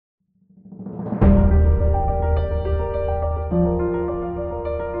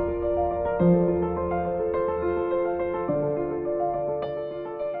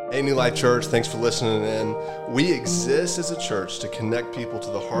New Life Church. Thanks for listening in. We exist as a church to connect people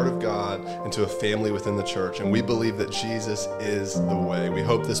to the heart of God and to a family within the church. And we believe that Jesus is the way. We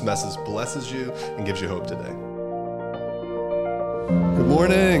hope this message blesses you and gives you hope today. Good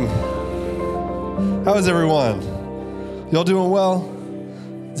morning. How is everyone? Y'all doing well?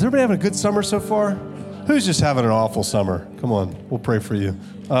 Is everybody having a good summer so far? Who's just having an awful summer? Come on, we'll pray for you.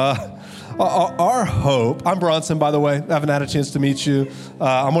 Our hope, I'm Bronson, by the way. I haven't had a chance to meet you.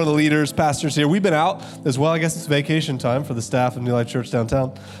 I'm one of the leaders, pastors here. We've been out as well. I guess it's vacation time for the staff of New Life Church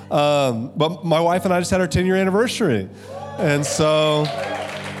downtown. But my wife and I just had our 10-year anniversary. And so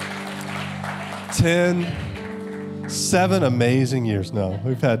 7 amazing years now.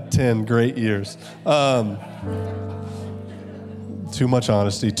 We've had 10 great years. Too much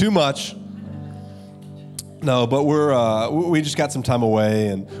honesty, too much. No, but we just got some time away,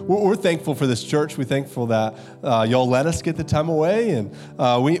 and we're thankful for this church. We're thankful that y'all let us get the time away, and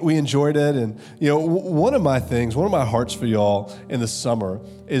we enjoyed it. And you know, one of my hearts for y'all in the summer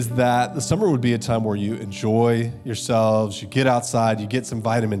is that the summer would be a time where you enjoy yourselves, you get outside, you get some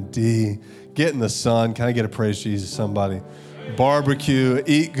vitamin D, get in the sun. Can I get a praise Jesus, somebody? Barbecue,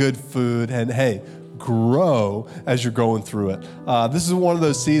 eat good food, and hey, grow as you're going through it. This is one of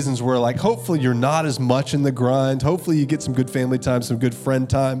those seasons where, like, hopefully you're not as much in the grind. Hopefully you get some good family time, some good friend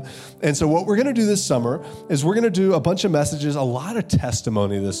time. And so what we're going to do this summer is we're going to do a bunch of messages, a lot of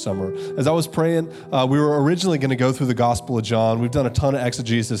testimony this summer. As I was praying, we were originally going to go through the Gospel of John. We've done a ton of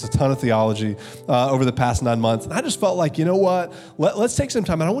exegesis, a ton of theology over the past 9 months. And I just felt like, you know what? Let's take some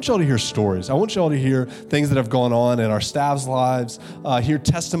time. And I want y'all to hear stories. I want y'all to hear things that have gone on in our staff's lives, hear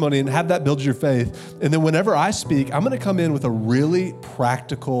testimony, and have that build your faith. And then whenever I speak, I'm going to come in with a really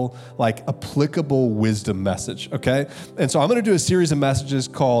practical, like applicable wisdom message, okay? And so I'm going to do a series of messages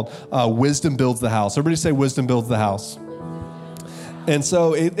called Wisdom Builds the House. Everybody say Wisdom Builds the House. And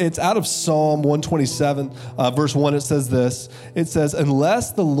so it's out of Psalm 127, verse 1. It says this. It says,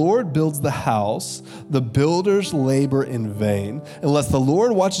 unless the Lord builds the house, the builders labor in vain. Unless the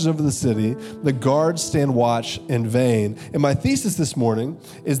Lord watches over the city, the guards stand watch in vain. And my thesis this morning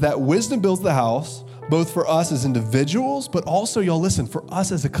is that wisdom builds the house, both for us as individuals, but also, y'all listen, for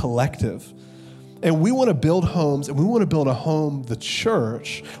us as a collective. And we want to build homes, and we want to build a home, the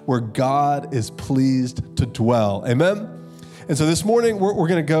church, where God is pleased to dwell. Amen? And so this morning, we're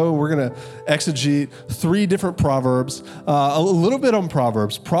going to exegete 3 different Proverbs, a little bit on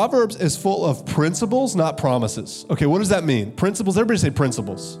Proverbs. Proverbs is full of principles, not promises. Okay, what does that mean? Principles, everybody say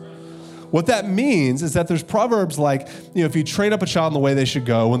principles. What that means is that there's Proverbs like, you know, if you train up a child in the way they should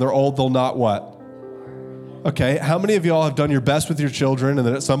go, when they're old, they'll not what? Okay, how many of y'all have done your best with your children and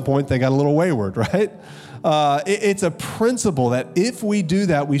then at some point they got a little wayward, right? It's a principle that if we do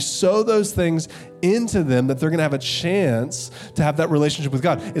that, we sow those things into them, that they're going to have a chance to have that relationship with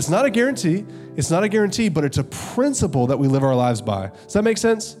God. It's not a guarantee, but it's a principle that we live our lives by. Does that make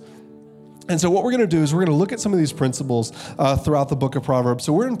sense? And so what we're going to do is we're going to look at some of these principles throughout the book of Proverbs.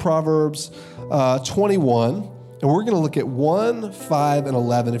 So we're in Proverbs 21. And we're going to look at 1, 5, and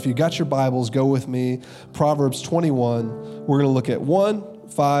 11. If you got your Bibles, go with me. Proverbs 21. We're going to look at 1,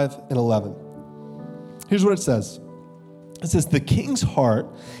 5, and 11. Here's what it says. It says, the king's heart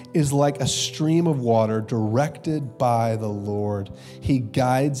is like a stream of water directed by the Lord. He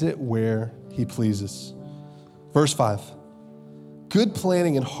guides it where he pleases. Verse 5. Good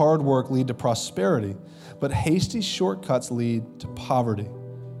planning and hard work lead to prosperity, but hasty shortcuts lead to poverty.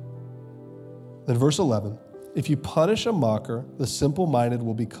 Then verse 11. If you punish a mocker, the simple-minded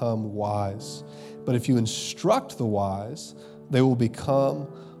will become wise. But if you instruct the wise, they will become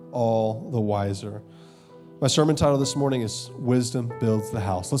all the wiser. My sermon title this morning is Wisdom Builds the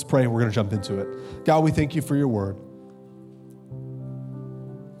House. Let's pray and we're going to jump into it. God, we thank you for your word.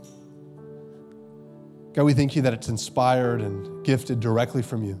 God, we thank you that it's inspired and gifted directly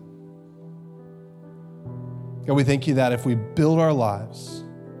from you. God, we thank you that if we build our lives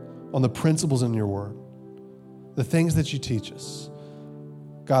on the principles in your word, the things that you teach us,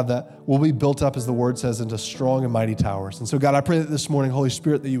 God, that we'll be built up, as the word says, into strong and mighty towers. And so, God, I pray that this morning, Holy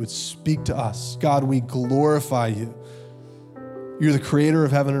Spirit, that you would speak to us. God, we glorify you. You're the creator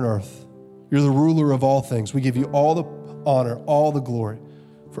of heaven and earth. You're the ruler of all things. We give you all the honor, all the glory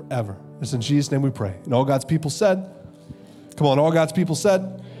forever. It's in Jesus' name we pray. And all God's people said, come on, all God's people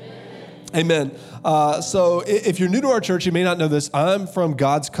said, amen. So if you're new to our church, you may not know this. I'm from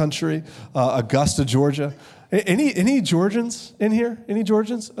God's country, Augusta, Georgia. Any Georgians in here? Any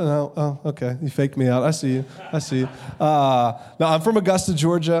Georgians? Oh, okay. You faked me out. I see you. No, I'm from Augusta,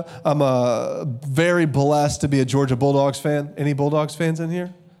 Georgia. I'm very blessed to be a Georgia Bulldogs fan. Any Bulldogs fans in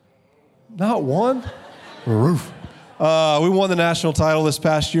here? Not one? Roof. We won the national title this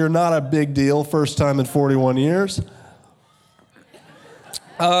past year. Not a big deal. First time in 41 years.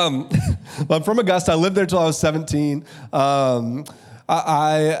 I'm from Augusta. I lived there till I was 17.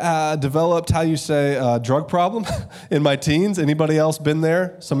 I developed, how you say, a drug problem in my teens. Anybody else been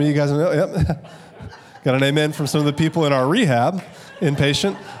there? Some of you guys know? Yep. Got an amen from some of the people in our rehab,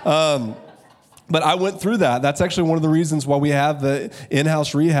 inpatient. But I went through that. That's actually one of the reasons why we have the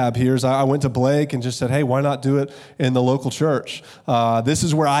in-house rehab here is I went to Blake and just said, hey, why not do it in the local church? This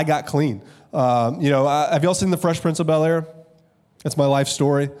is where I got clean. Have y'all seen The Fresh Prince of Bel-Air? That's my life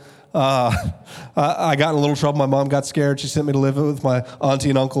story. I got in a little trouble. My mom got scared. She sent me to live with my auntie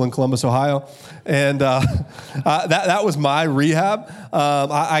and uncle in Columbus, Ohio. And that was my rehab.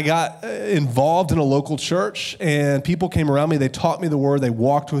 I got involved in a local church, and people came around me. They taught me the word. They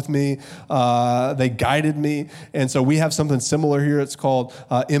walked with me. They guided me. And so we have something similar here. It's called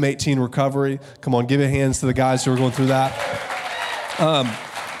M18 Recovery. Come on, give your hands to the guys who are going through that.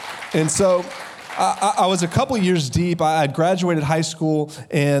 And so I was a couple years deep. I had graduated high school,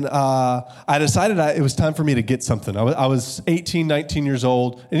 and I decided it was time for me to get something. I was 18, 19 years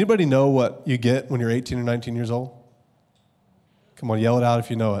old. Anybody know what you get when you're 18 or 19 years old? Come on, yell it out if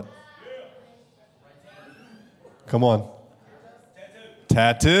you know it. Come on.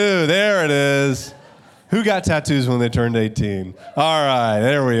 Tattoo. There it is. Who got tattoos when they turned 18? All right,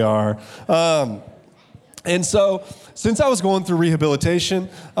 there we are. And so, since I was going through rehabilitation,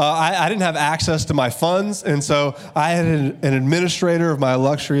 I didn't have access to my funds, and so I had an administrator of my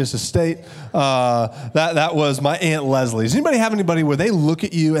luxurious estate. That was my Aunt Leslie. Does anybody have anybody where they look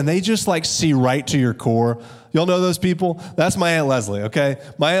at you and they just like see right to your core? Y'all know those people? That's my Aunt Leslie, okay?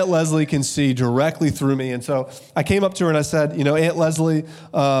 My Aunt Leslie can see directly through me, and so I came up to her and I said, Aunt Leslie,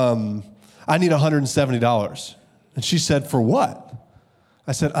 I need $170. And she said, for what?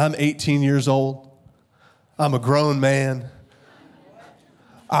 I said, I'm 18 years old. I'm a grown man.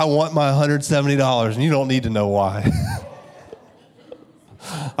 I want my $170, and you don't need to know why.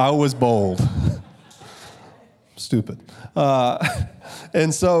 I was bold. Stupid.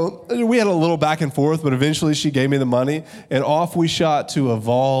 And so we had a little back and forth, but eventually she gave me the money, and off we shot to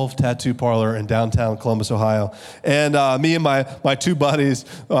Evolve Tattoo Parlor in downtown Columbus, Ohio. And me and my two buddies,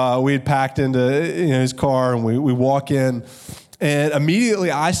 we had packed into his car, and we walk in, and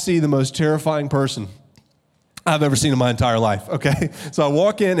immediately I see the most terrifying person I've ever seen in my entire life, okay? So I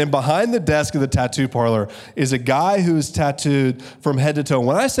walk in, and behind the desk of the tattoo parlor is a guy who is tattooed from head to toe.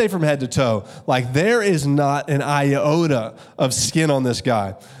 When I say from head to toe, like there is not an iota of skin on this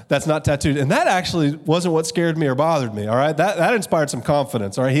guy that's not tattooed. And that actually wasn't what scared me or bothered me, all right? That inspired some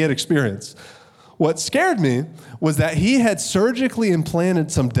confidence, all right? He had experience. What scared me was that he had surgically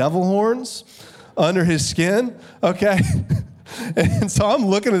implanted some devil horns under his skin, okay? And so I'm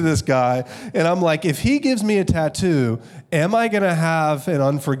looking at this guy, and I'm like, if he gives me a tattoo, am I going to have an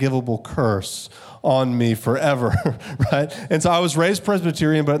unforgivable curse on me forever, right? And so I was raised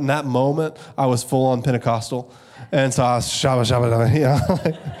Presbyterian, but in that moment, I was full-on Pentecostal. And so I was shabba,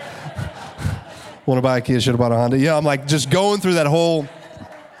 like, want to buy a Kia, should have bought a Honda. Yeah, I'm like just going through that whole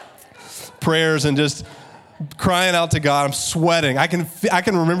prayers and just crying out to God. I'm sweating. I can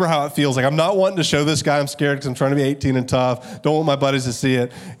remember how it feels. Like I'm not wanting to show this guy I'm scared because I'm trying to be 18 and tough. Don't want my buddies to see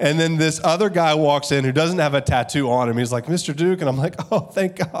it. And then this other guy walks in who doesn't have a tattoo on him. He's like, Mr. Duke. And I'm like, oh,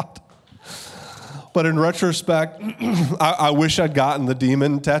 thank God. But in retrospect, I wish I'd gotten the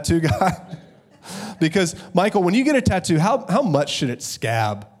demon tattoo guy. Because, Michael, when you get a tattoo, how much should it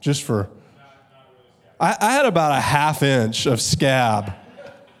scab? Just for... I had about a ½ inch of scab.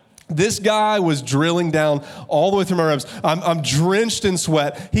 This guy was drilling down all the way through my ribs. I'm drenched in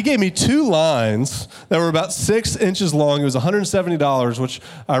sweat. He gave me 2 lines that were about 6 inches long. It was $170, which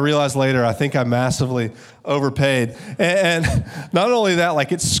I realized later I think I massively overpaid. And not only that,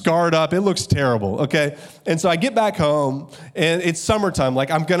 like it's scarred up. It looks terrible, okay? And so I get back home, and it's summertime. Like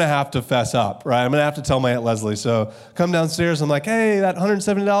I'm going to have to fess up, right? I'm going to have to tell my Aunt Leslie. So come downstairs. I'm like, hey, that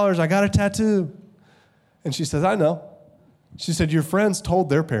 $170, I got a tattoo. And she says, I know. She said, your friends told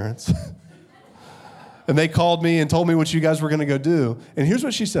their parents. And they called me and told me what you guys were going to go do. And here's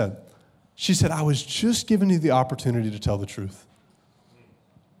what she said. She said, I was just giving you the opportunity to tell the truth.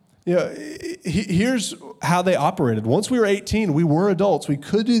 Here's how they operated. Once we were 18, we were adults. We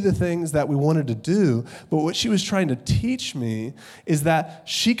could do the things that we wanted to do. But what she was trying to teach me is that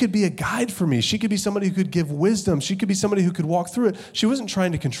she could be a guide for me. She could be somebody who could give wisdom. She could be somebody who could walk through it. She wasn't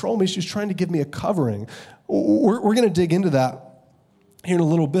trying to control me. She was trying to give me a covering. We're going to dig into that here in a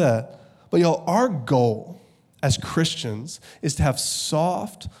little bit. But y'all, our goal as Christians is to have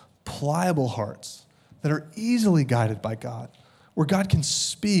soft, pliable hearts that are easily guided by God. where God can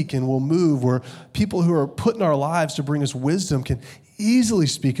speak and will move, where people who are put in our lives to bring us wisdom can easily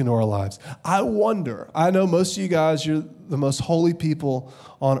speak into our lives. I wonder, I know most of you guys, you're the most holy people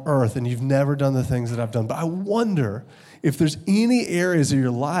on earth, and you've never done the things that I've done, but I wonder if there's any areas of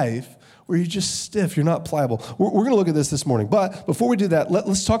your life where you're just stiff, you're not pliable. We're going to look at this morning, but before we do that,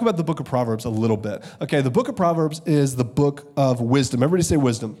 let's talk about the book of Proverbs a little bit. Okay, the book of Proverbs is the book of wisdom. Everybody say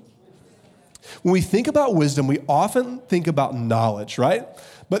wisdom. When we think about wisdom, we often think about knowledge, right?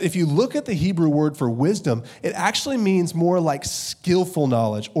 But if you look at the Hebrew word for wisdom, it actually means more like skillful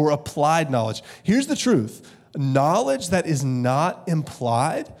knowledge or applied knowledge. Here's the truth. Knowledge that is not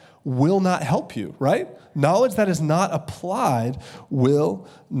implied will not help you, right? Knowledge that is not applied will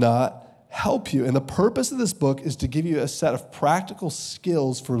not help you. And the purpose of this book is to give you a set of practical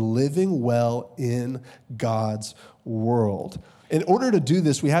skills for living well in God's world. In order to do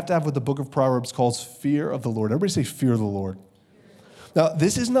this, we have to have what the book of Proverbs calls fear of the Lord. Everybody say fear of the Lord. Now,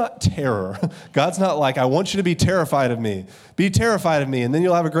 this is not terror. God's not like, I want you to be terrified of me. Be terrified of me, and then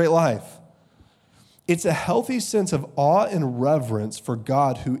you'll have a great life. It's a healthy sense of awe and reverence for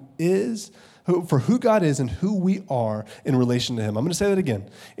God for who God is and who we are in relation to him. I'm going to say that again.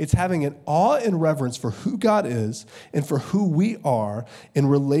 It's having an awe and reverence for who God is and for who we are in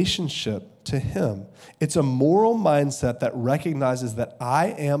relationship to him. It's a moral mindset that recognizes that I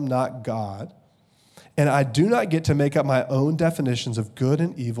am not God, and I do not get to make up my own definitions of good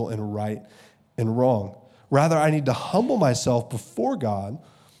and evil and right and wrong. Rather, I need to humble myself before God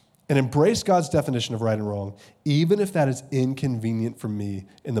and embrace God's definition of right and wrong, even if that is inconvenient for me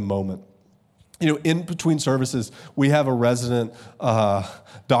in the moment. You know, in between services, we have a resident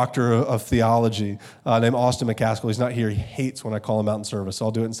doctor of theology named Austin McCaskill. He's not here. He hates when I call him out in service, so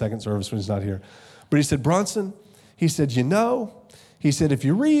I'll do it in second service when he's not here. But he said, Bronson, he said, if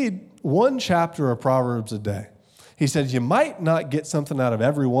you read one chapter of Proverbs a day, he said, you might not get something out of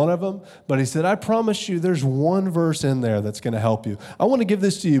every one of them, but he said, I promise you there's one verse in there that's going to help you. I want to give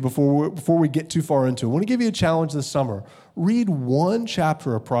this to you before we get too far into it. I want to give you a challenge this summer. Read one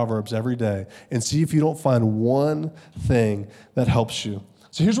chapter of Proverbs every day and see if you don't find one thing that helps you.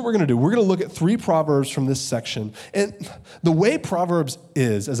 So here's what we're going to do. We're going to look at 3 Proverbs from this section. And the way Proverbs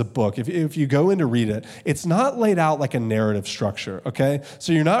is as a book, if you go in to read it, it's not laid out like a narrative structure, okay?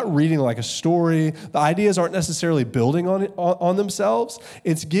 So you're not reading like a story. The ideas aren't necessarily building on themselves.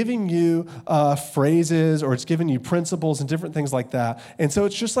 It's giving you phrases, or it's giving you principles and different things like that. And so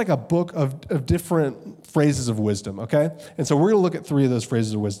it's just like a book of different phrases of wisdom, okay? And so we're going to look at 3 of those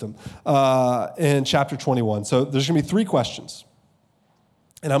phrases of wisdom in chapter 21. So there's going to be 3 questions.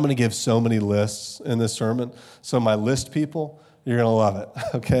 And I'm going to give so many lists in this sermon. So my list people, you're going to love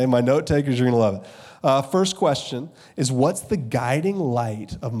it, okay? My note takers, you're going to love it. First question is, what's the guiding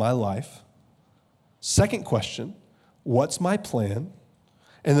light of my life? Second question, what's my plan?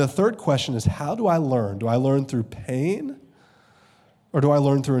 And the third question is, how do I learn? Do I learn through pain, or do I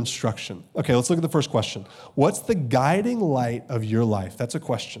learn through instruction? Okay, let's look at the first question. What's the guiding light of your life? That's a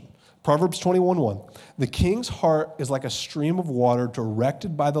question. Proverbs 21:1. The king's heart is like a stream of water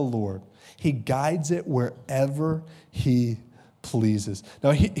directed by the Lord. He guides it wherever he pleases. Now,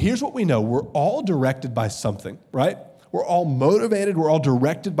 here's what we know. We're all directed by something, right? We're all motivated. We're all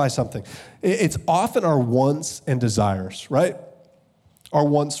directed by something. It's often our wants and desires, right? Our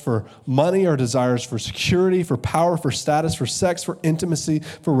wants for money, our desires for security, for power, for status, for sex, for intimacy,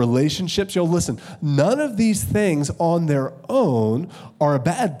 for relationships. Yo, listen, none of these things on their own are a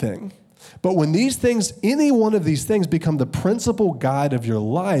bad thing. But when these things, any one of these things become the principal guide of your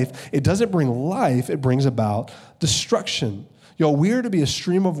life, it doesn't bring life, it brings about destruction. Yo, we're to be a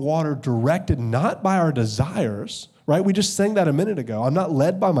stream of water directed not by our desires, right? We just sang that a minute ago. I'm not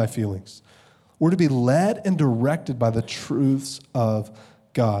led by my feelings. We're to be led and directed by the truths of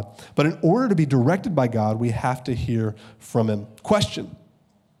God. But in order to be directed by God, we have to hear from him. Question,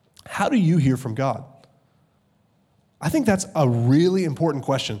 how do you hear from God? I think that's a really important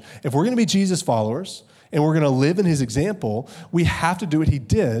question. If we're going to be Jesus followers and we're going to live in his example, we have to do what he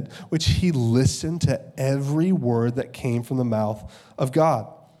did, which he listened to every word that came from the mouth of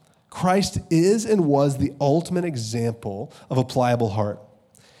God. Christ is and was the ultimate example of a pliable heart.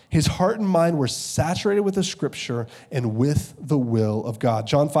 His heart and mind were saturated with the scripture and with the will of God.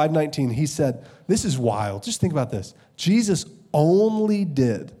 John 5:19, he said, this is wild. Just think about this. Jesus only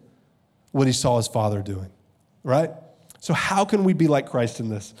did what he saw his Father doing, right? So how can we be like Christ in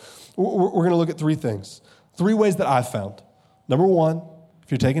this? We're going to look at 3 things, 3 ways that I've found. Number 1,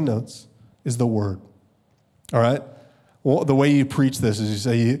 if you're taking notes, is the word, all right? Well, the way you preach this is you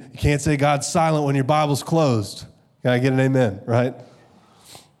say, you can't say God's silent when your Bible's closed. Can I get an amen, right?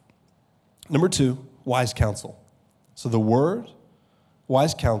 Number 2, wise counsel. So the word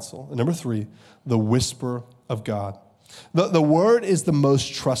wise counsel. And number 3, the whisper of God. The word is the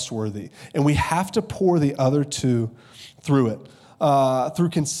most trustworthy, and we have to pour the other two through it. Through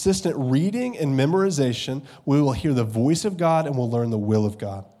consistent reading and memorization, we will hear the voice of God and we'll learn the will of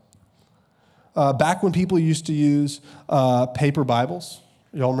God. Back when people used to use paper Bibles,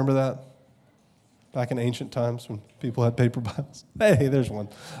 y'all remember that? Back in ancient times when people had paper Bibles. Hey, there's one.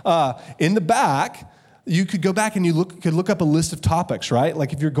 In the back, you could go back and you could look up a list of topics, right?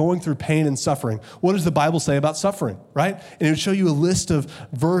 Like if you're going through pain and suffering, what does the Bible say about suffering, right? And it would show you a list of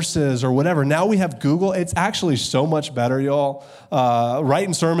verses or whatever. Now we have Google. It's actually so much better, y'all.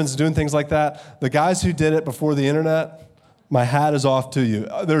 Writing sermons, doing things like that. The guys who did it before the internet, my hat is off to you.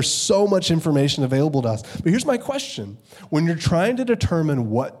 There's so much information available to us. But here's my question. When you're trying to determine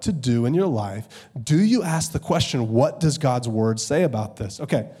what to do in your life, do you ask the question, what does God's word say about this?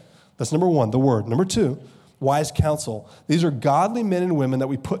 Okay. That's number 1, the word. Number 2, wise counsel. These are godly men and women that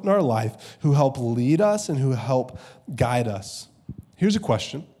we put in our life who help lead us and who help guide us. Here's a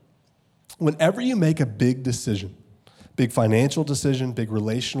question. Whenever you make a big decision, big financial decision, big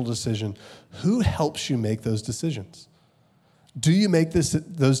relational decision, who helps you make those decisions? Do you make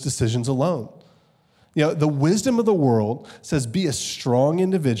those decisions alone? You know, the wisdom of the world says be a strong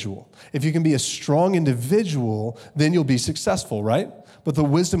individual. If you can be a strong individual, then you'll be successful, right? But the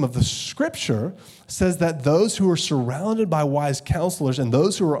wisdom of the scripture says that those who are surrounded by wise counselors and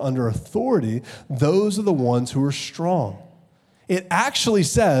those who are under authority, those are the ones who are strong. It actually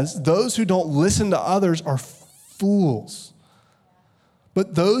says those who don't listen to others are fools.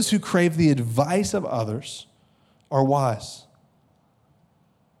 But those who crave the advice of others are wise.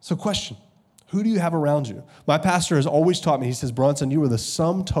 So question, who do you have around you? My pastor has always taught me, he says, Bronson, you are the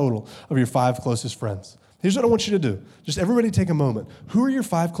sum total of your 5 closest friends. Here's what I want you to do. Just everybody take a moment. Who are your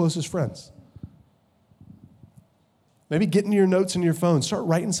 5 closest friends? Maybe get into your notes in your phone. Start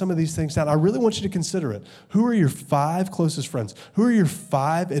writing some of these things down. I really want you to consider it. Who are your 5 closest friends? Who are your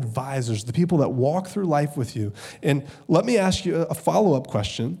 5 advisors, the people that walk through life with you? And let me ask you a follow-up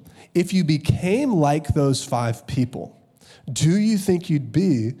question. If you became like those 5 people, do you think you'd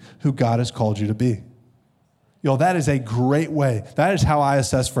be who God has called you to be? Y'all, that is a great way. That is how I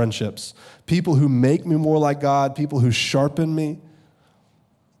assess friendships. People who make me more like God, people who sharpen me.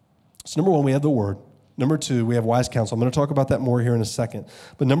 So number 1, we have the word. Number 2, we have wise counsel. I'm going to talk about that more here in a second.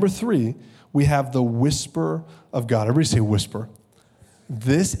 But number 3, we have the whisper of God. Everybody say whisper.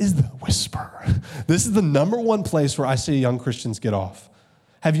 This is the whisper. This is the number 1 place where I see young Christians get off.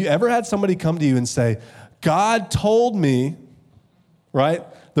 Have you ever had somebody come to you and say, God told me, right?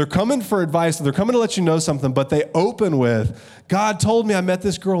 They're coming for advice. They're coming to let you know something, but they open with, God told me I met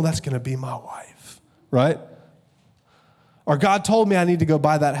this girl, and that's going to be my wife, right? Or God told me I need to go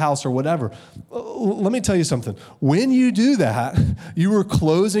buy that house or whatever. Let me tell you something. When you do that, you are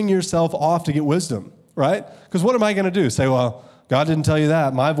closing yourself off to get wisdom, right? Because what am I going to do? Say, well, God didn't tell you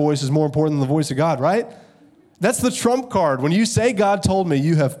that. My voice is more important than the voice of God, right? That's the trump card. When you say God told me,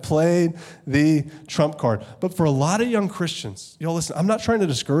 you have played the trump card. But for a lot of young Christians, listen, I'm not trying to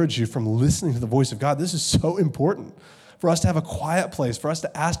discourage you from listening to the voice of God. This is so important for us to have a quiet place, for us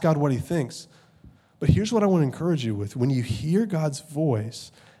to ask God what he thinks. But here's what I want to encourage you with. When you hear God's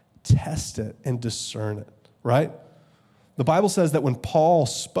voice, test it and discern it, right? The Bible says that when Paul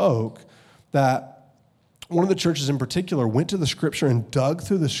spoke, that one of the churches in particular went to the scripture and dug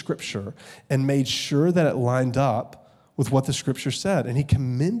through the scripture and made sure that it lined up with what the scripture said. And he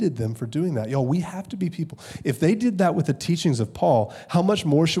commended them for doing that. Y'all, we have to be people. If they did that with the teachings of Paul, how much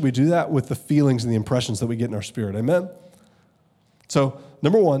more should we do that with the feelings and the impressions that we get in our spirit? Amen? So,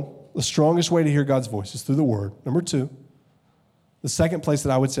 number 1, the strongest way to hear God's voice is through the word. Number 2, the second place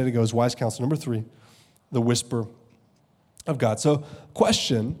that I would say to go is wise counsel. Number 3, the whisper of God. So,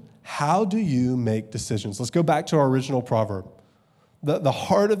 question, how do you make decisions? Let's go back to our original proverb. The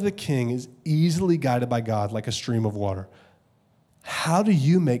heart of the king is easily guided by God like a stream of water. How do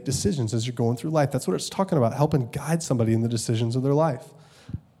you make decisions as you're going through life? That's what it's talking about, helping guide somebody in the decisions of their life.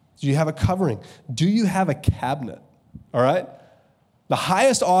 Do you have a covering? Do you have a cabinet? All right? The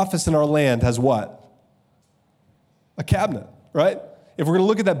highest office in our land has what? A cabinet, right? If we're going to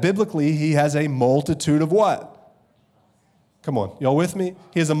look at that biblically, he has a multitude of what? Come on, y'all with me?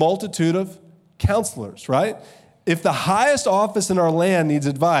 He has a multitude of counselors, right? If the highest office in our land needs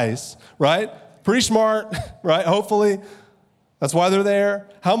advice, right? Pretty smart, right? Hopefully. That's why they're there.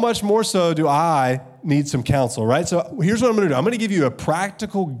 How much more so do I need some counsel, right? So here's what I'm going to do. I'm going to give you a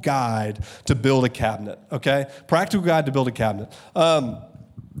practical guide to build a cabinet, okay? Practical guide to build a cabinet.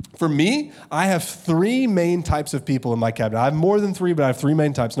 For me, I have three main types of people in my cabinet. I have more than three, but I have three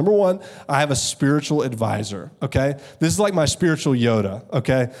main types. Number one, I have a spiritual advisor, okay? This is like my spiritual Yoda,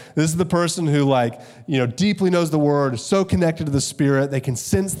 okay? This is the person who deeply knows the word, is so connected to the Spirit, they can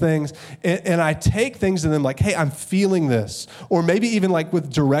sense things, and I take things to them like, hey, I'm feeling this. Or maybe even like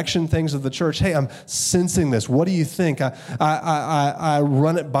with direction things of the church, hey, I'm sensing this. What do you think? I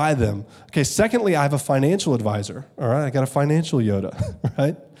run it by them. Okay, secondly, I have a financial advisor, all right? I got a financial Yoda,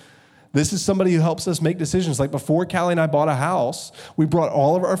 right? This is somebody who helps us make decisions. Like before Callie and I bought a house, we brought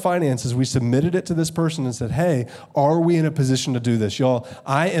all of our finances, we submitted it to this person and said, hey, are we in a position to do this? Y'all,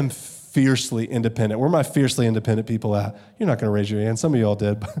 I am fiercely independent. Where are my fiercely independent people at? You're not going to raise your hand. Some of y'all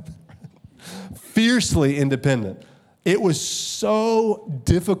did. But fiercely independent. It was so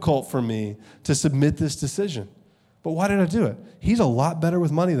difficult for me to submit this decision. But why did I do it? He's a lot better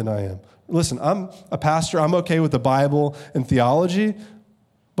with money than I am. Listen, I'm a pastor. I'm okay with the Bible and theology.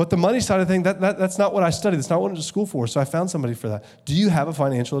 But the money side of the thing, that's not what I studied. That's not what I went to school for. So I found somebody for that. Do you have a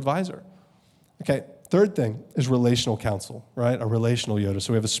financial advisor? Okay, third thing is relational counsel, right? A relational Yoda.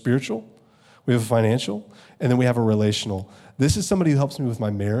 So we have a spiritual, we have a financial, and then we have a relational. This is somebody who helps me with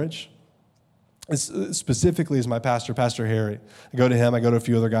my marriage. Specifically is my pastor, Pastor Harry. I go to him. I go to a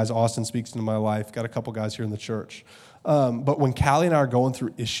few other guys. Austin speaks into my life. Got a couple guys here in the church. But when Callie and I are going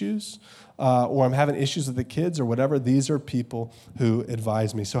through issues, or I'm having issues with the kids or whatever, these are people who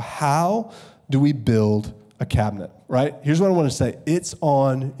advise me. So how do we build a cabinet, right? Here's what I want to say. It's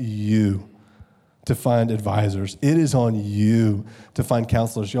on you to find advisors. It is on you to find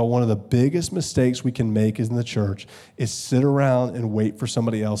counselors. Y'all, one of the biggest mistakes we can make in the church is sit around and wait for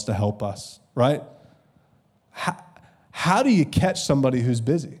somebody else to help us, right? How do you catch somebody who's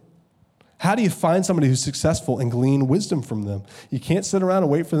busy? How do you find somebody who's successful and glean wisdom from them? You can't sit around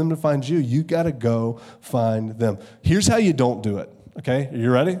and wait for them to find you. You got to go find them. Here's how you don't do it, okay? Are you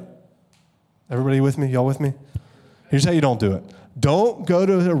ready? Everybody with me? Y'all with me? Here's how you don't do it. Don't go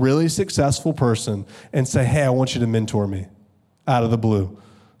to a really successful person and say, hey, I want you to mentor me out of the blue.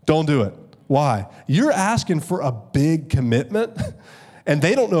 Don't do it. Why? You're asking for a big commitment. And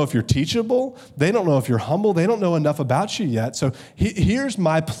they don't know if you're teachable. They don't know if you're humble. They don't know enough about you yet. So here's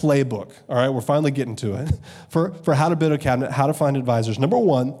my playbook. All right, we're finally getting to it. For how to build a cabinet, how to find advisors. Number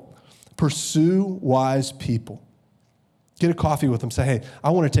one, pursue wise people. Get a coffee with them. Say, hey, I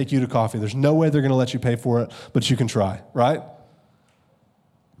want to take you to coffee. There's no way they're going to let you pay for it, but you can try, right?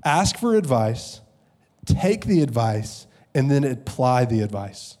 Ask for advice, take the advice, and then apply the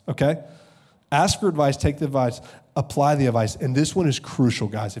advice, okay? Ask for advice, take the advice, apply the advice. And this one is crucial,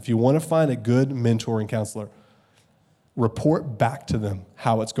 guys. If you want to find a good mentor and counselor, report back to them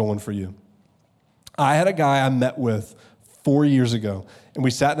how it's going for you. I had a guy I met with 4 years ago, and we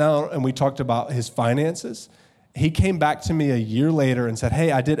sat down and we talked about his finances. He came back to me a year later and said,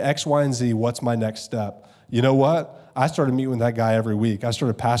 hey, I did X, Y, and Z. What's my next step? You know what? I started meeting with that guy every week. I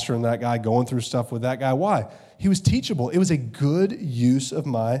started pastoring that guy, going through stuff with that guy. Why? He was teachable. It was a good use of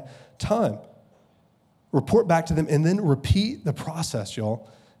my time. Report back to them, and then repeat the process, y'all.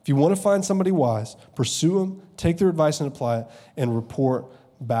 If you want to find somebody wise, pursue them, take their advice and apply it, and report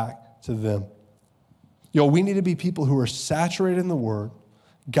back to them. Y'all, we need to be people who are saturated in the Word,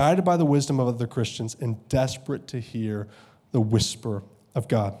 guided by the wisdom of other Christians, and desperate to hear the whisper of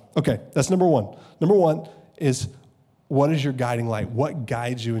God. Okay, that's number one. Number one is, what is your guiding light? What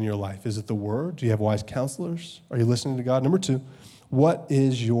guides you in your life? Is it the Word? Do you have wise counselors? Are you listening to God? Number two, what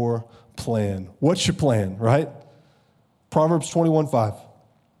is your plan? What's your plan, right? Proverbs 21:5.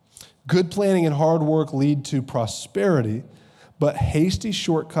 Good planning and hard work lead to prosperity, but hasty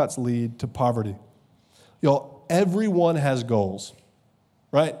shortcuts lead to poverty. Y'all, everyone has goals,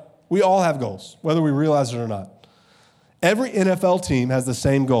 right? We all have goals, whether we realize it or not. Every NFL team has the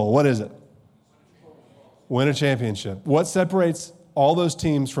same goal. What is it? Win a championship. What separates all those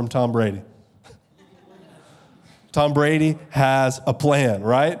teams from Tom Brady? Tom Brady has a plan,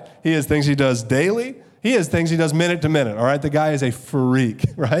 right? He has things he does daily. He has things he does minute to minute, all right? The guy is a freak,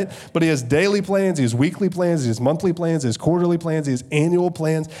 right? But he has daily plans, he has weekly plans, he has monthly plans, he has quarterly plans, he has annual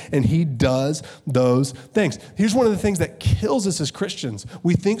plans, and he does those things. Here's one of the things that kills us as Christians.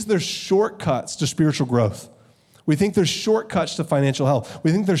 We think there's shortcuts to spiritual growth. We think there's shortcuts to financial health.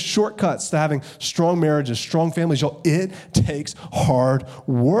 We think there's shortcuts to having strong marriages, strong families. Y'all, it takes hard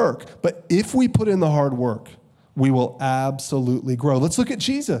work. But if we put in the hard work, we will absolutely grow. Let's look at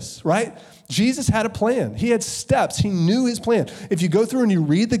Jesus, right? Jesus had a plan. He had steps. He knew his plan. If you go through and you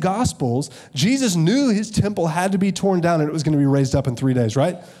read the Gospels, Jesus knew his temple had to be torn down and it was going to be raised up in 3 days,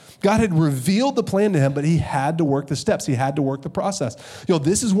 right? God had revealed the plan to him, but he had to work the steps. He had to work the process.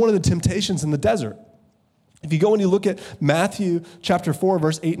 This is one of the temptations in the desert. If you go and you look at Matthew chapter 4,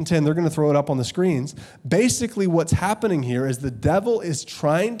 verse 8 and 10, they're going to throw it up on the screens. Basically, what's happening here is the devil is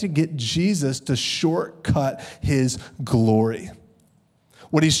trying to get Jesus to shortcut his glory.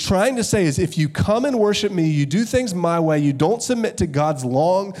 What he's trying to say is, if you come and worship me, you do things my way, you don't submit to God's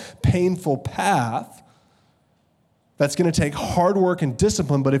long, painful path, that's going to take hard work and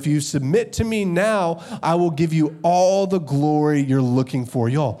discipline, but if you submit to me now, I will give you all the glory you're looking for.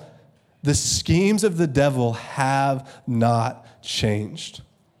 Y'all, the schemes of the devil have not changed.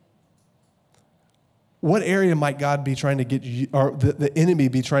 What area might God be trying to get you, or the enemy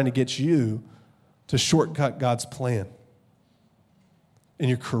be trying to get you to shortcut God's plan? In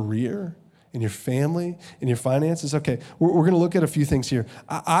your career, in your family, in your finances? Okay, we're going to look at a few things here.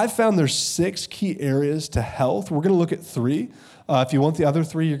 I've found there's 6 key areas to health. We're going to look at 3. If you want the other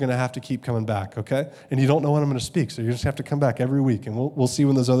 3, you're going to have to keep coming back, okay? And you don't know when I'm going to speak, so you just have to come back every week, and we'll see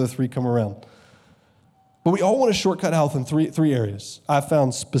when those other 3 come around. But we all want to shortcut health in three areas. I've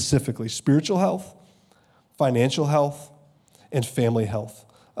found specifically spiritual health, financial health, and family health.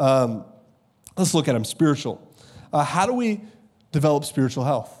 Let's look at them. Spiritual. How do we develop spiritual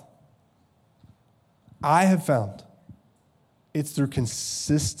health? I have found it's through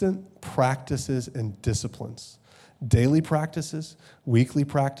consistent practices and disciplines. Daily practices, weekly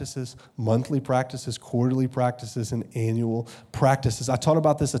practices, monthly practices, quarterly practices, and annual practices. I taught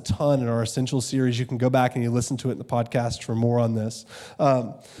about this a ton in our Essential series. You can go back and you listen to it in the podcast for more on this.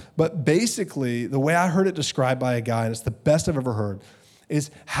 But basically, the way I heard it described by a guy, and it's the best I've ever heard, is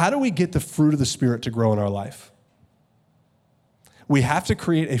how do we get the fruit of the Spirit to grow in our life? We have to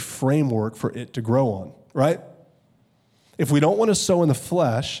create a framework for it to grow on, right? If we don't want to sow in the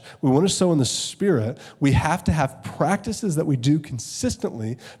flesh, we want to sow in the Spirit, we have to have practices that we do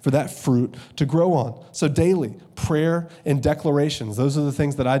consistently for that fruit to grow on. So daily, prayer and declarations, those are the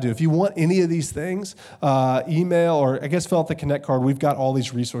things that I do. If you want any of these things, email or I guess fill out the Connect card. We've got all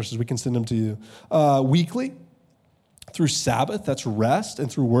these resources. We can send them to you. Weekly, through Sabbath, that's rest,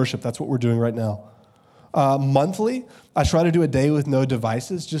 and through worship, that's what we're doing right now. Monthly, I try to do a day with no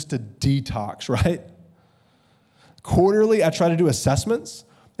devices just to detox, right? Quarterly, I try to do assessments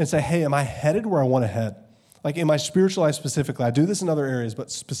and say, hey, am I headed where I want to head? Like in my spiritual life specifically, I do this in other areas, but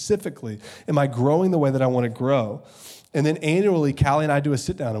specifically, am I growing the way that I want to grow? And then annually, Callie and I do a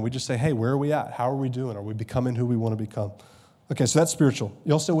sit down and we just say, hey, where are we at? How are we doing? Are we becoming who we want to become? Okay, so that's spiritual.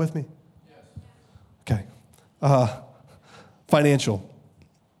 Y'all still with me? Yes. Okay. Financial.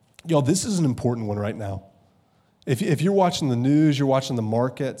 Y'all, this is an important one right now. If you're watching the news, you're watching the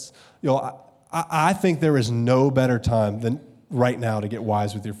markets, y'all, I think there is no better time than right now to get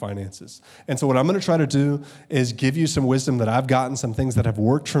wise with your finances. And so what I'm going to try to do is give you some wisdom that I've gotten, some things that have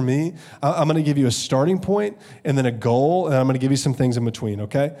worked for me. I'm going to give you a starting point and then a goal, and I'm going to give you some things in between,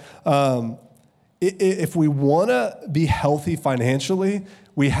 okay? If we want to be healthy financially,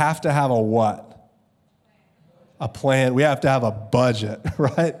 we have to have a what? A plan. We have to have a budget,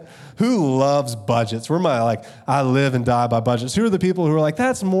 right? Who loves budgets? I live and die by budgets. Who are the people who are like,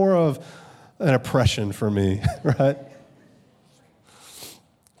 that's more of an oppression for me, right?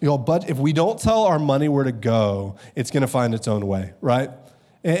 But if we don't tell our money where to go, it's going to find its own way, right?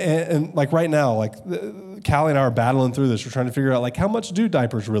 And like right now, like Callie and I are battling through this. We're trying to figure out like how much do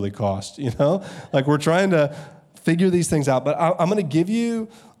diapers really cost, you know? Like we're trying to figure these things out. But I'm going to give you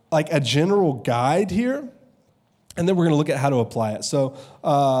like a general guide here, and then we're going to look at how to apply it. So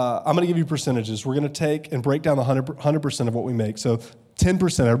I'm going to give you percentages. We're going to take and break down the 100% of what we make. So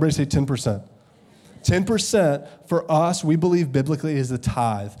 10%, everybody say 10%. 10% for us, we believe biblically, is the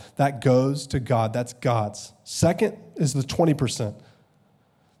tithe. That goes to God. That's God's. Second is the 20%.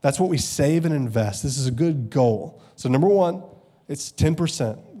 That's what we save and invest. This is a good goal. So number one, it's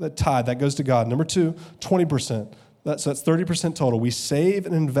 10%. The tithe, that goes to God. Number two, 20%. So that's 30% total. We save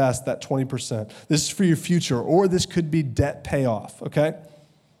and invest that 20%. This is for your future, or this could be debt payoff, okay?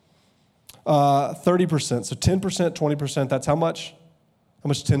 30%. So 10%, 20%, that's how much? How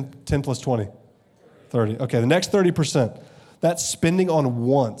much 10 plus 20? 30. Okay, the next 30%, that's spending on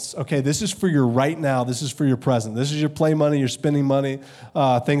wants. Okay, this is for your right now. This is for your present. This is your play money, your spending money,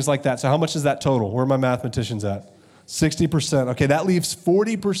 things like that. So how much is that total? Where are my mathematicians at? 60%. Okay, that leaves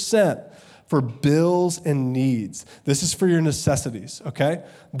 40% for bills and needs. This is for your necessities, okay?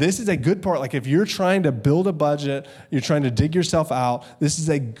 This is a good part. Like if you're trying to build a budget, you're trying to dig yourself out, this is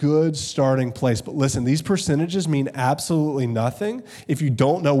a good starting place. But listen, these percentages mean absolutely nothing if you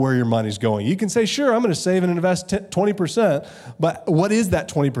don't know where your money's going. You can say, sure, I'm going to save and invest 20%, but what is that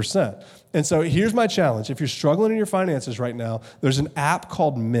 20%? And so here's my challenge. If you're struggling in your finances right now, there's an app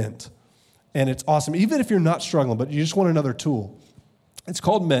called Mint, and it's awesome. Even if you're not struggling, but you just want another tool. It's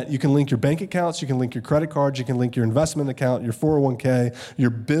called Mint. You can link your bank accounts, you can link your credit cards, you can link your investment account, your 401k, your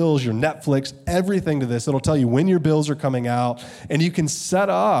bills, your Netflix, everything to this. It'll tell you when your bills are coming out, and you can set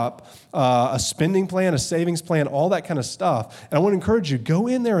up a spending plan, a savings plan, all that kind of stuff. And I want to encourage you, go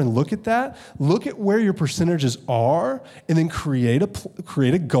in there and look at that. Look at where your percentages are, and then create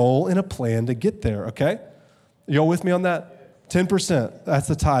a goal and a plan to get there, okay? You all with me on that? 10%, that's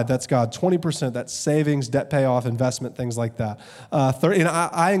the tithe, that's God. 20%, that's savings, debt payoff, investment, things like that. 30, and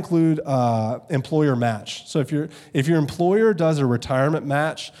I include employer match. So if your employer does a retirement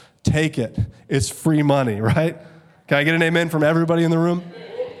match, take it. It's free money, right? Can I get an amen from everybody in the room?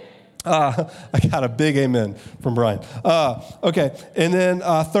 I got a big amen from Brian. Okay, and then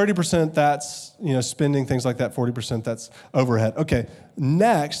 30%, that's spending, things like that. 40%, that's overhead. Okay,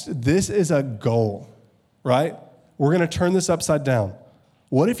 next, this is a goal, right? We're going to turn this upside down.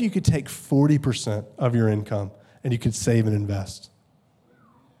 What if you could take 40% of your income and you could save and invest?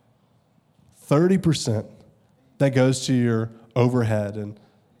 30% that goes to your overhead and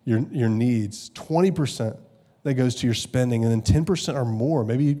your needs. 20% that goes to your spending. And then 10% or more.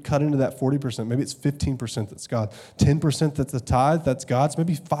 Maybe you cut into that 40%. Maybe it's 15% that's God. 10% that's the tithe, that's God's.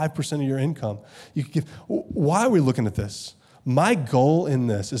 Maybe 5% of your income. You could give. Why are we looking at this? My goal in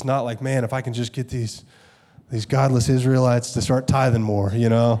this is not like, man, if I can just get these godless Israelites to start tithing more,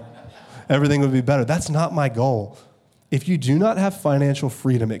 everything would be better. That's not my goal. If you do not have financial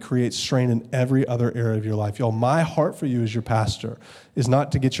freedom, it creates strain in every other area of your life. Y'all, my heart for you as your pastor is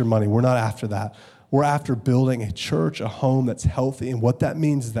not to get your money. We're not after that. We're after building a church, a home that's healthy. And what that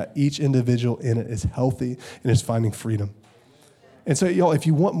means is that each individual in it is healthy and is finding freedom. And so, y'all, if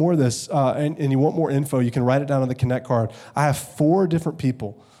you want more of this and you want more info, you can write it down on the Connect card. I have 4 different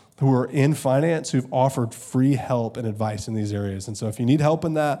people who are in finance who've offered free help and advice in these areas. And so if you need help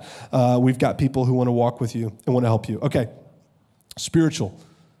in that, we've got people who want to walk with you and want to help you. Okay, spiritual,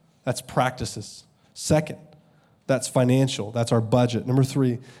 that's practices. Second, that's financial, that's our budget. Number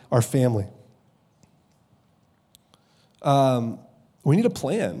 3, our family. We need a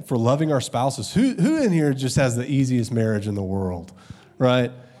plan for loving our spouses. Who in here just has the easiest marriage in the world,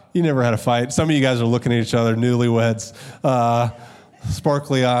 right? You never had a fight. Some of you guys are looking at each other, newlyweds,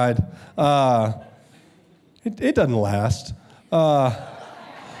 sparkly-eyed. It doesn't last.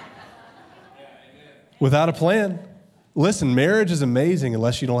 Without a plan. Listen, marriage is amazing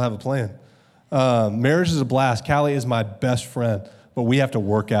unless you don't have a plan. Marriage is a blast. Callie is my best friend, but we have to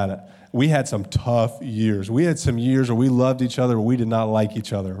work at it. We had some tough years. We had some years where we loved each other, but we did not like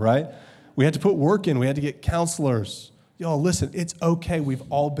each other, right? We had to put work in. We had to get counselors. Y'all, listen, it's okay. We've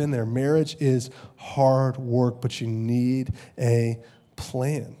all been there. Marriage is hard work, but you need a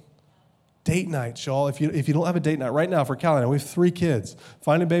plan. Date nights, y'all. If you don't have a date night right now for Callie and I, we have 3 kids.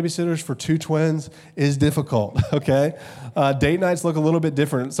 Finding babysitters for 2 twins is difficult, okay? Date nights look a little bit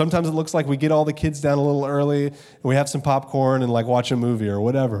different. Sometimes it looks like we get all the kids down a little early and we have some popcorn and like watch a movie or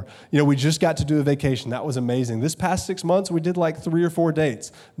whatever. We just got to do a vacation. That was amazing. This past 6 months, we did like 3 or 4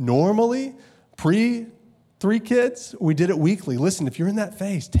 dates. Normally, 3 kids, we did it weekly. Listen, if you're in that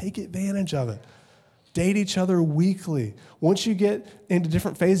phase, take advantage of it. Date each other weekly. Once you get into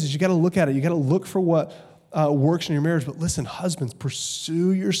different phases, you got to look at it. You got to look for what works in your marriage. But listen, husbands,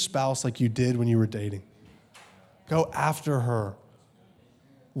 pursue your spouse like you did when you were dating. Go after her.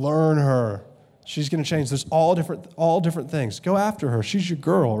 Learn her. She's going to change. There's all different things. Go after her. She's your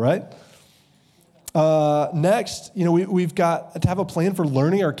girl, right? Next, we've got to have a plan for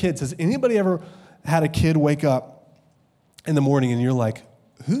learning our kids. Has anybody ever had a kid wake up in the morning and you're like,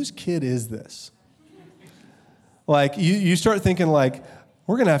 whose kid is this? Like, you start thinking, like,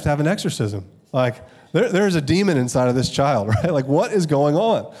 we're going to have an exorcism. Like, there's a demon inside of this child, right? Like, what is going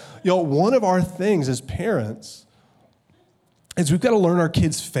on? One of our things as parents is we've got to learn our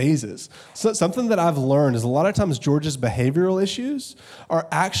kids' phases. So something that I've learned is a lot of times Georgia's behavioral issues are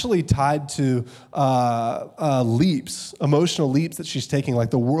actually tied to leaps, emotional leaps that she's taking.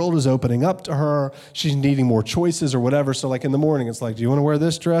 Like the world is opening up to her. She's needing more choices or whatever. So like in the morning, it's like, do you want to wear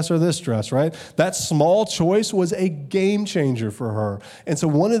this dress or this dress, right? That small choice was a game changer for her. And so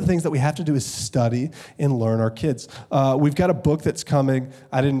one of the things that we have to do is study and learn our kids. We've got a book that's coming.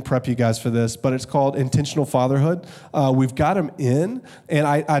 I didn't prep you guys for this, but it's called Intentional Fatherhood. We've got them in,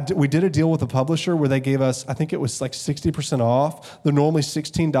 and we did a deal with a publisher where they gave us, I think it was like 60% off. They're normally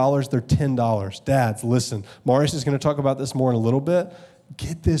 $16, they're $10. Dads, listen, Marius is going to talk about this more in a little bit.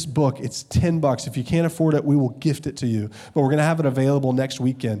 Get this book. It's $10. If you can't afford it, we will gift it to you. But we're going to have it available next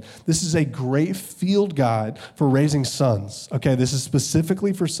weekend. This is a great field guide for raising sons. Okay, this is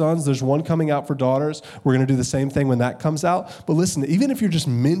specifically for sons. There's one coming out for daughters. We're going to do the same thing when that comes out. But listen, even if you're just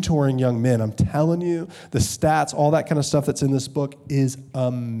mentoring young men, I'm telling you, the stats, all that kind of stuff that's in this book is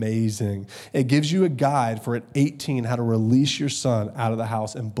amazing. It gives you a guide for at 18 how to release your son out of the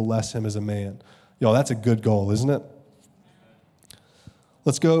house and bless him as a man. Y'all, that's a good goal, isn't it?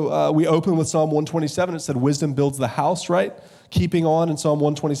 Let's go. We open with Psalm 127. It said, wisdom builds the house, right? Keeping on in Psalm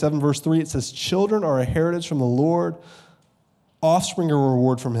 127, verse 3, it says, children are a heritage from the Lord, offspring are a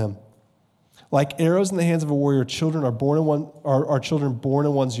reward from him. Like arrows in the hands of a warrior, children are children born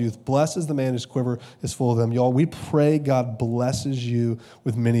in one's youth. Blessed is the man whose quiver is full of them. Y'all, we pray God blesses you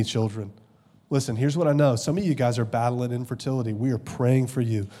with many children. Listen, here's what I know. Some of you guys are battling infertility. We are praying for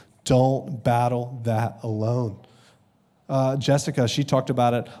you. Don't battle that alone. Jessica, she talked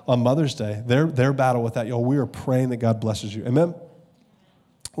about it on Mother's Day. Their battle with that, y'all. We are praying that God blesses you. Amen?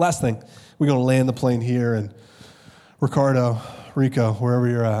 Last thing, we're going to land the plane here, and Ricardo, Rico, wherever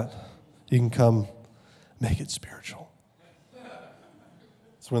you're at, you can come make it spiritual.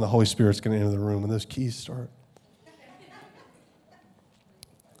 It's when the Holy Spirit's going to enter the room and those keys start.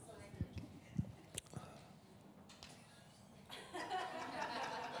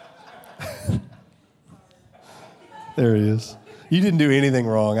 There he is. You didn't do anything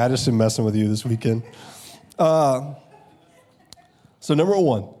wrong. I just been messing with you this weekend. So number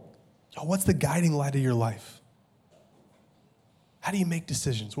one, what's the guiding light of your life? How do you make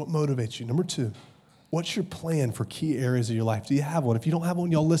decisions? What motivates you? Number two, what's your plan for key areas of your life? Do you have one? If you don't have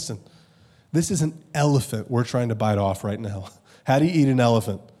one, y'all listen. This is an elephant we're trying to bite off right now. How do you eat an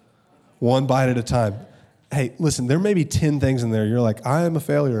elephant? One bite at a time. Hey, listen, there may be 10 things in there. You're like, I am a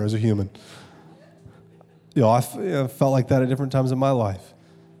failure as a human. I felt like that at different times in my life.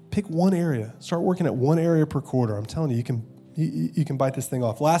 Pick one area. Start working at one area per quarter. I'm telling you, you can bite this thing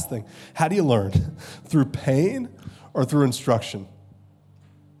off. Last thing, how do you learn? Through pain or through instruction?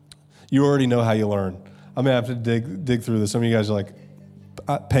 You already know how you learn. I'm going to have to dig through this. Some of you guys are like,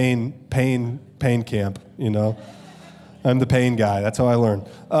 pain camp, I'm the pain guy. That's how I learn.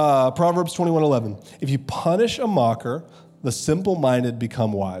 Proverbs 21:11. If you punish a mocker, the simple-minded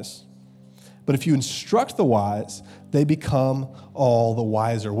become wise. But if you instruct the wise, they become all the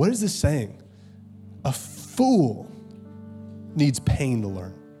wiser. What is this saying? A fool needs pain to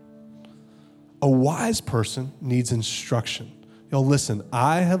learn. A wise person needs instruction. Y'all listen,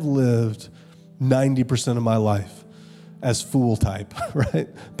 I have lived 90% of my life as fool type, right?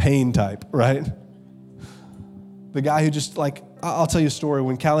 Pain type, right? The guy who just I'll tell you a story.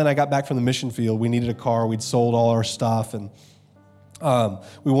 When Callie and I got back from the mission field, we needed a car. We'd sold all our stuff, and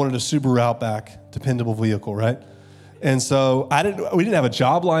we wanted a Subaru Outback, dependable vehicle, right? And so we didn't have a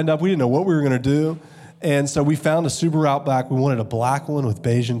job lined up. We didn't know what we were going to do. And so we found a Subaru Outback. We wanted a black one with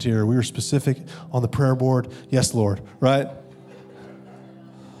beige interior. We were specific on the prayer board. Yes, Lord, right?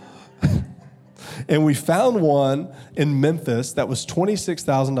 And we found one in Memphis that was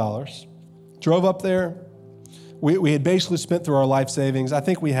 $26,000. Drove up there. We had basically spent through our life savings. I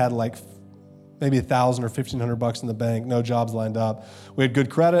think we had maybe $1,000 or $1,500 in the bank, no jobs lined up. We had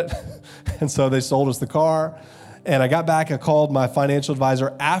good credit, and so they sold us the car. And I got back, I called my financial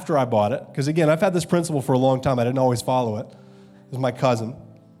advisor after I bought it, because again, I've had this principle for a long time. I didn't always follow it. It was my cousin.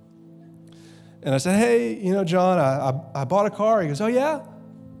 And I said, hey, John, I bought a car. He goes, oh, yeah?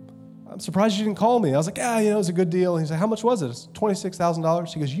 I'm surprised you didn't call me. I was like, yeah, it was a good deal. And he's like, how much was it? It's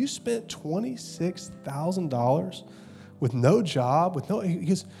 $26,000. He goes, you spent $26,000 with no job, he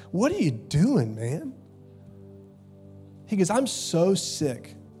goes, what are you doing, man? He goes, I'm so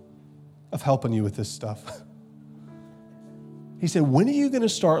sick of helping you with this stuff. He said, when are you going to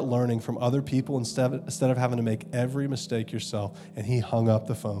start learning from other people instead of having to make every mistake yourself? And he hung up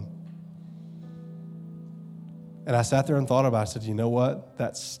the phone. And I sat there and thought about it. I said, you know what?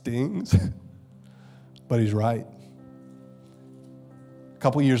 That stings, but he's right. A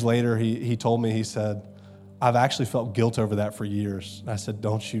couple years later, he told me, he said, I've actually felt guilt over that for years. I said,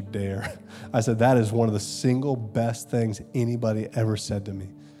 don't you dare. I said, that is one of the single best things anybody ever said to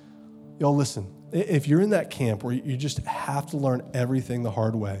me. Y'all listen, if you're in that camp where you just have to learn everything the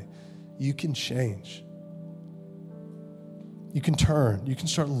hard way, you can change. You can turn. You can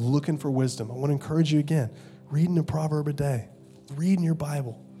start looking for wisdom. I want to encourage you again, reading a proverb a day, reading your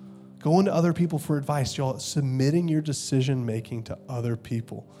Bible, going to other people for advice. Y'all, submitting your decision-making to other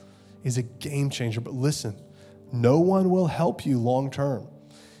people is a game changer. But listen, no one will help you long-term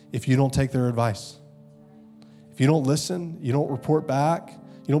if you don't take their advice. If you don't listen, you don't report back,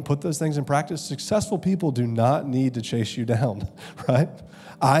 You don't put those things in practice. Successful people do not need to chase you down, right?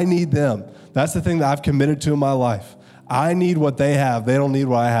 I need them. That's the thing that I've committed to in my life. I need what they have. They don't need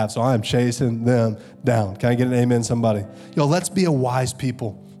what I have, so I'm chasing them down. Can I get an amen, somebody? Let's be a wise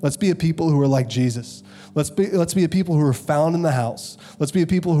people. Let's be a people who are like Jesus. Let's be a people who are found in the house. Let's be a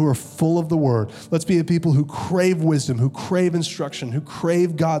people who are full of the word. Let's be a people who crave wisdom, who crave instruction, who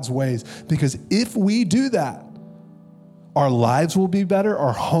crave God's ways. Because if we do that, our lives will be better,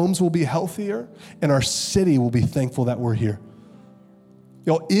 our homes will be healthier, and our city will be thankful that we're here.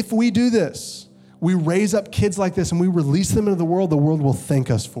 If we do this, we raise up kids like this and we release them into the world will thank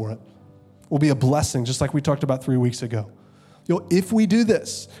us for it. We'll be a blessing, just like we talked about 3 weeks ago. If we do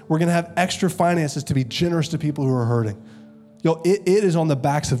this, we're going to have extra finances to be generous to people who are hurting. It is on the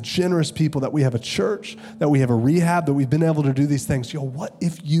backs of generous people that we have a church, that we have a rehab, that we've been able to do these things. What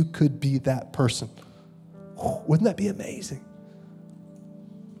if you could be that person? Wouldn't that be amazing?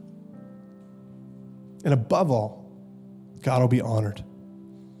 And above all, God will be honored.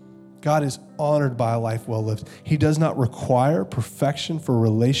 God is honored by a life well lived. He does not require perfection for a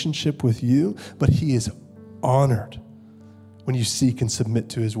relationship with you, but he is honored when you seek and submit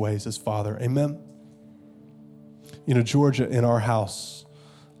to his ways as Father. Amen? Georgia in our house,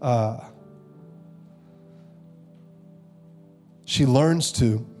 she learns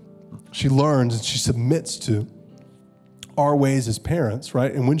and she submits to our ways as parents,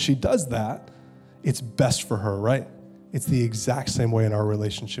 right? And when she does that, it's best for her, right? It's the exact same way in our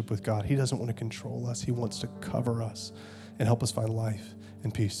relationship with God. He doesn't want to control us. He wants to cover us and help us find life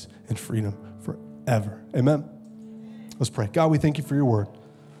and peace and freedom forever. Amen? Let's pray. God, we thank you for your word.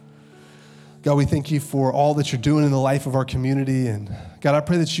 God, we thank you for all that you're doing in the life of our community. And God, I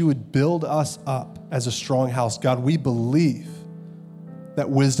pray that you would build us up as a strong house. God, we believe that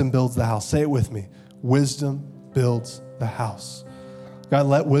wisdom builds the house. Say it with me. Wisdom builds the house. God,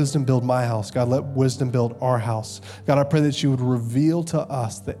 let wisdom build my house. God, let wisdom build our house. God, I pray that you would reveal to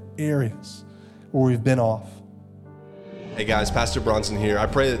us the areas where we've been off. Hey guys, Pastor Bronson here. I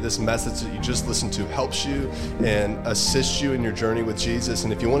pray that this message that you just listened to helps you and assists you in your journey with Jesus.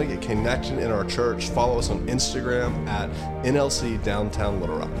 And if you want to get connected in our church, follow us on Instagram at NLC Downtown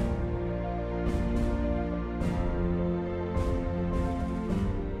Little Rock.